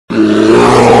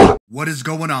What is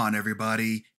going on,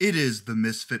 everybody? It is the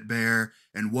Misfitbear,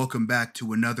 and welcome back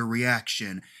to another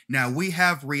reaction. Now, we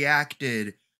have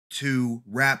reacted to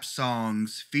rap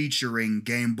songs featuring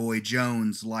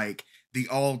GameboyJones like the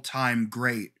all-time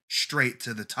great Straight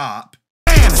to the Top.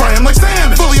 Frying like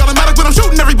sand, fully automatic when I'm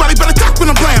shooting, everybody better duck when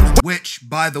I'm blam. Which,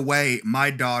 by the way,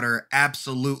 my daughter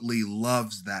absolutely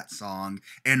loves that song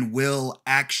and will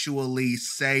actually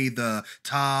say the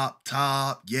top,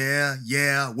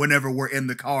 yeah, whenever we're in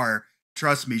the car.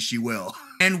 Trust me, she will.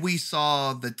 And we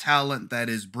saw the talent that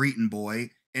is Breeton Boi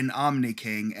and Omni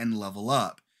King and Level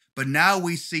Up. But now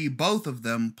we see both of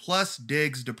them, plus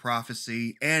Diggz to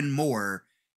Prophecy and more,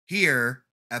 here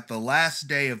at the last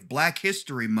day of Black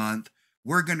History Month.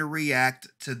 We're going to react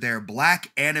to their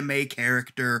black anime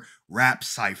character, Rap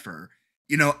Cypher.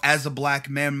 You know, as a black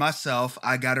man myself,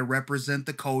 I got to represent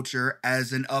the culture.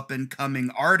 As an up-and-coming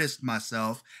artist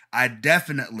myself, I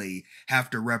definitely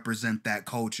have to represent that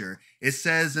culture. It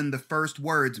says in the first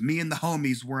words, me and the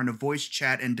homies were in a voice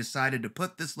chat and decided to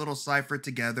put this little cipher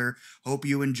together. Hope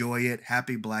you enjoy it.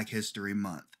 Happy Black History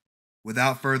Month.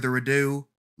 Without further ado,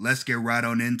 let's get right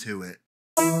on into it.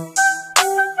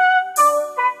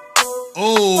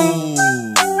 Oh,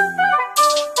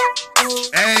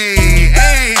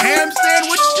 hey, ham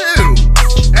sandwich too.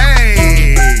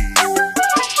 Hey,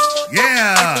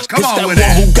 yeah, come on with it. It's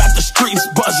that one who got the streets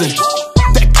buzzing.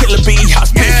 That killer bee, I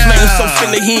spit flames so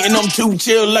Philly heat and I'm too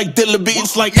chill like Dillaby.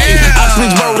 It's like, hey, I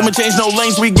switch road, I'ma change no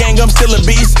lanes, we gang, I'm still a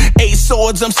beast. 8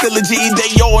 swords, I'm still a G,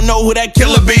 they all know who that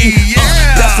killer be.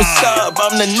 That's what's up,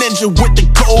 I'm the ninja with the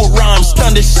cold rhymes.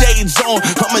 Thunder shades on,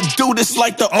 I'ma do this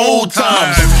like the old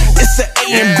times. It's an A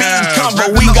and B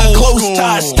combo, we got close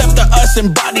ties. Step to us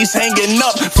and bodies hanging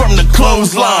up from the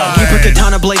clothesline. Keep a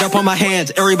katana blade up on my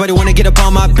hands, everybody wanna get up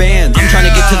on my band. I'm trying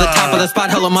to get to the top of the spot,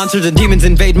 hella monsters and demons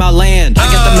invade my land. I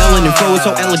got the melanin, flow is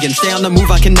so elegant, stay on the move,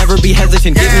 I can never be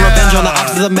hesitant. Getting revenge on the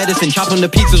opposites of medicine, chopping the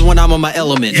pizzas when I'm on my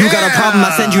element. You got a problem,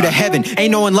 I send you to heaven. Ain't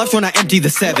no one left when I empty the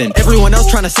 7. Everyone else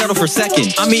trying to settle for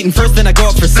second. I'm eating first, then I go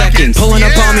up for second. Pulling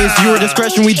up on me, it's viewer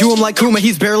discretion, we do him like Kuma,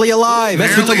 he's barely alive.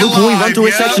 Mess with the loop when we run through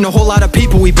a section, a whole lot of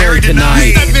people we buried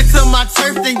tonight. Step into my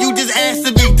turf, then you just asked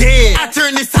to be dead. I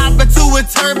turn this top into a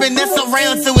turban that's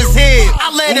around to his head.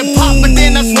 I let it pop, but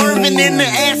then I swerving in the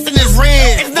ass and it's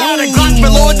red. It's not a Glock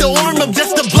below the arm, I'm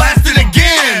just to blast it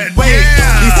again. Wait,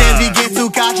 these hands be get too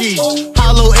cocky.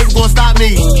 Hollow ain't gonna stop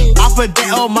me. I put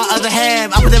that on my other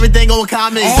half, I put everything on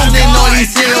common. Running on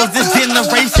these hills, this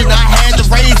generation, I had to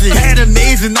raise it. Had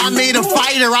amazing, I made a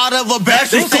fighter out of a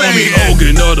bastard. They call me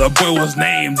Hogan, or the boy was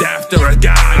named after a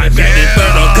guy. If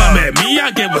anybody come at me,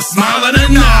 I give a smile and a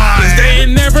nod. Cause they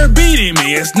ain't never beating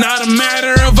me, it's not a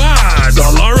matter of odds.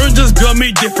 All Lauren just built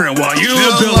me different while you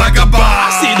built like a boss.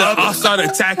 I see the all start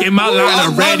attacking, my line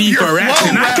are ready for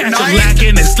action. I catch them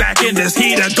lacking and slacking, this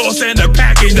heat a ghost and a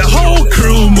packing. The whole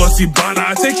crew must be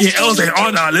bana, taking L's ain't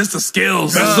on our list of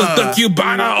skills. That's what the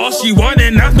Cubana, all she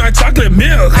wanted, that's my chocolate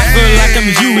milk. I feel like I'm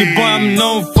Huey, boy, I'm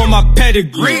known for my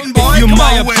pedigree. If you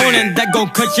my opponent, that gon'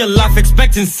 cut your life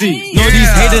expectancy. Know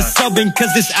these haters subbing,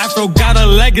 cause this afro got a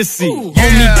legacy.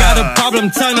 Homie got a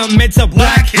problem, turn them into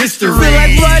black history. Feel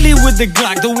like Riley with the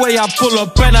Glock, the way I pull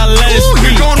up and I let it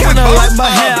speak. Kinda like my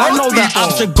hair, I know the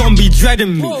ops are gon' be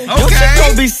dreading me. Yo, she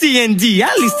gon' be C&D,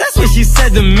 at least that's what she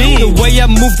said to me. The way I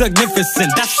move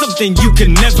magnificent, that's something you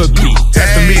can never beat.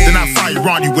 Testing me, then I fire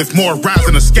on you with more rounds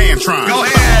than a Scantron. Go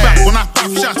ahead. When I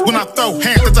pop shots, when I throw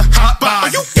hands, that's a hot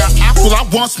box. You got apple, I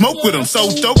want smoke with them. So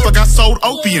dope like I sold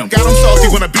opium. Got them salty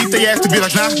when I beat they ass to be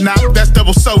like, nah, that's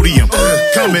double sodium.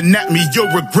 Coming at me,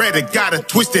 you'll regret it, got a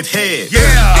twisted head.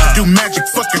 I do magic,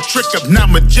 fucking trick up, now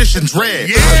magician's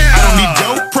red. I don't need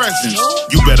your presence,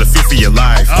 you better fear for your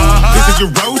life. This is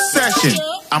your road session,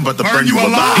 I'm about to burn you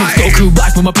alive. It's Goku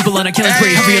Black with my people on a killing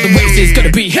spree. Every other race is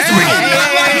gonna be history.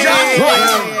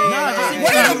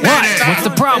 What? What's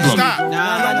the problem?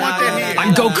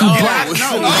 I'm Goku Black.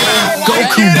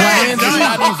 Goku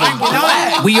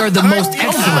Black. We are the most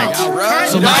excellent.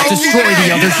 So let's destroy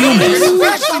the other humans.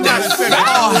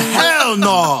 Oh, hell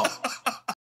no.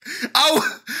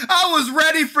 I was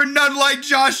ready for none like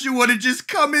Joshua to just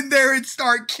come in there and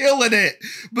start killing it.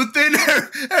 But then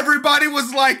everybody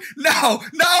was like, no,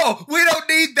 we don't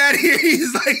need that here.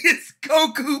 He's like, it's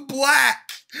Goku Black.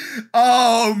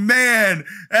 Oh man,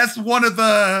 that's one of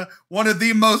the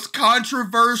most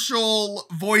controversial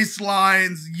voice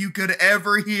lines you could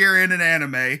ever hear in an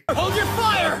anime. Hold your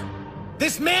fire!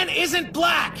 This man isn't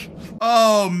black!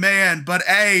 Oh man, but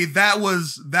hey, that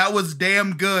was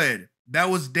damn good. That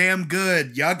was damn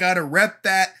good. Y'all gotta rep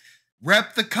that.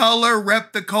 Rep the color,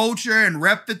 rep the culture, and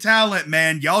rep the talent,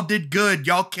 man. Y'all did good.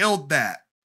 Y'all killed that.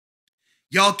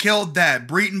 Y'all killed that.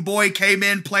 Breeton Boi came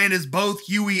in playing as both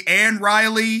Huey and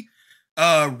Riley.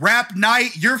 Rap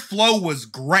Night, your flow was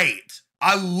great.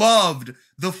 I loved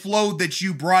the flow that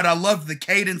you brought. I loved the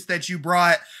cadence that you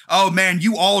brought. Oh man,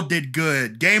 you all did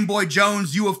good.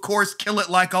 GameboyJones, you of course kill it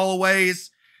like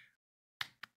always.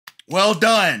 Well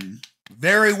done.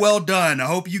 Very well done. I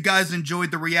hope you guys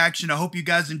enjoyed the reaction. I hope you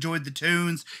guys enjoyed the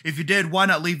tunes. If you did, why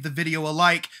not leave the video a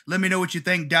like? Let me know what you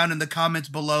think down in the comments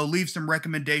below. Leave some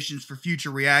recommendations for future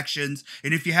reactions.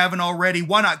 And if you haven't already,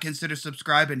 why not consider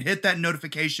subscribing? Hit that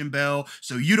notification bell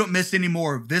so you don't miss any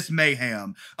more of this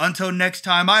mayhem. Until next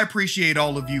time, I appreciate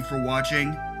all of you for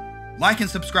watching. Like and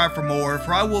subscribe for more,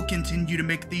 for I will continue to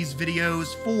make these videos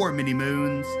for many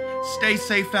moons. Stay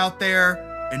safe out there,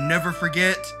 and never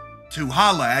forget to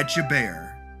holla at your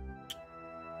bear.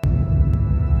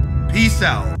 Peace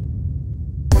out.